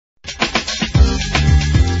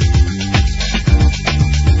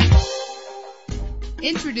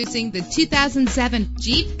Introducing the 2007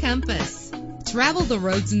 Jeep Compass. Travel the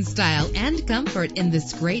roads in style and comfort in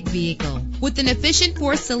this great vehicle. With an efficient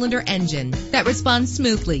 4-cylinder engine that responds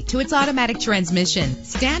smoothly to its automatic transmission.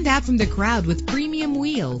 Stand out from the crowd with premium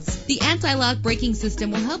wheels. The anti-lock braking system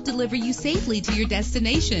will help deliver you safely to your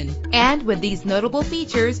destination. And with these notable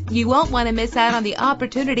features, you won't want to miss out on the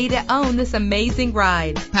opportunity to own this amazing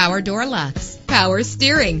ride. Power door locks, power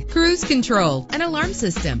steering, cruise control, an alarm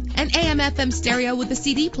system, an AM/FM stereo with a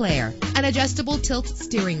CD player, an adjustable tilt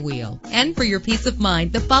steering wheel. And for your peace of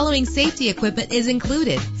mind, the following safety equipment is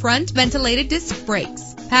included: front ventilated disc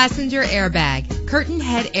brakes, passenger airbag, curtain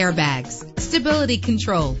head airbags, stability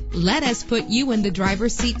control. Let us put you in the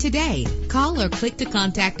driver's seat today. Call or click to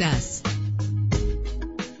contact us.